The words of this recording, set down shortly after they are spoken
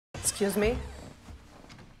Excuse me?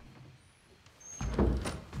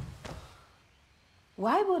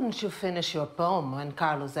 Why wouldn't you finish your poem when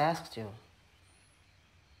Carlos asked you?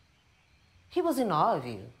 He was in awe of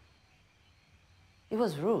you. It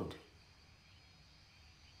was rude.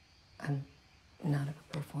 I'm not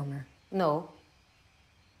a performer. No.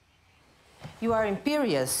 You are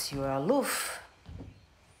imperious, you are aloof.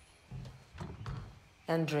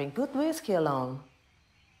 And drink good whiskey alone.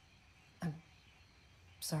 I'm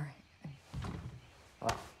sorry.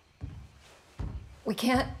 Well. We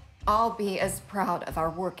can't all be as proud of our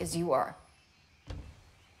work as you are.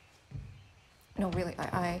 No, really,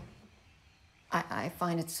 I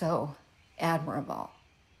find it so admirable.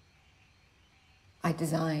 I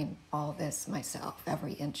designed all this myself,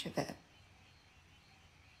 every inch of it.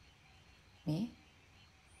 Me?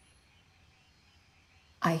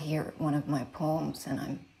 I hear one of my poems and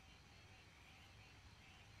I'm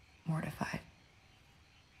mortified.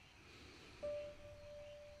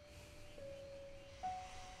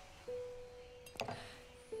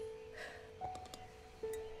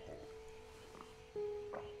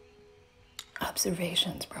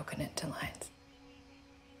 Observations broken into lines.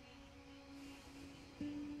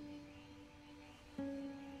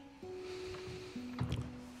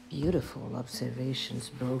 Beautiful observations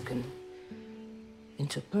broken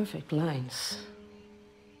into perfect lines.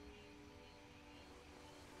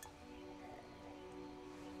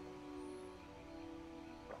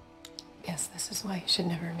 Yes, this is why you should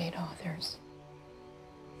never meet authors.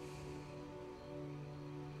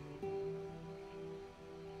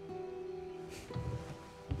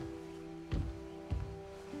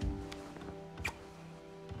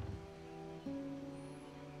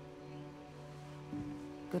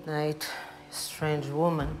 Good night, strange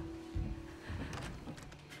woman.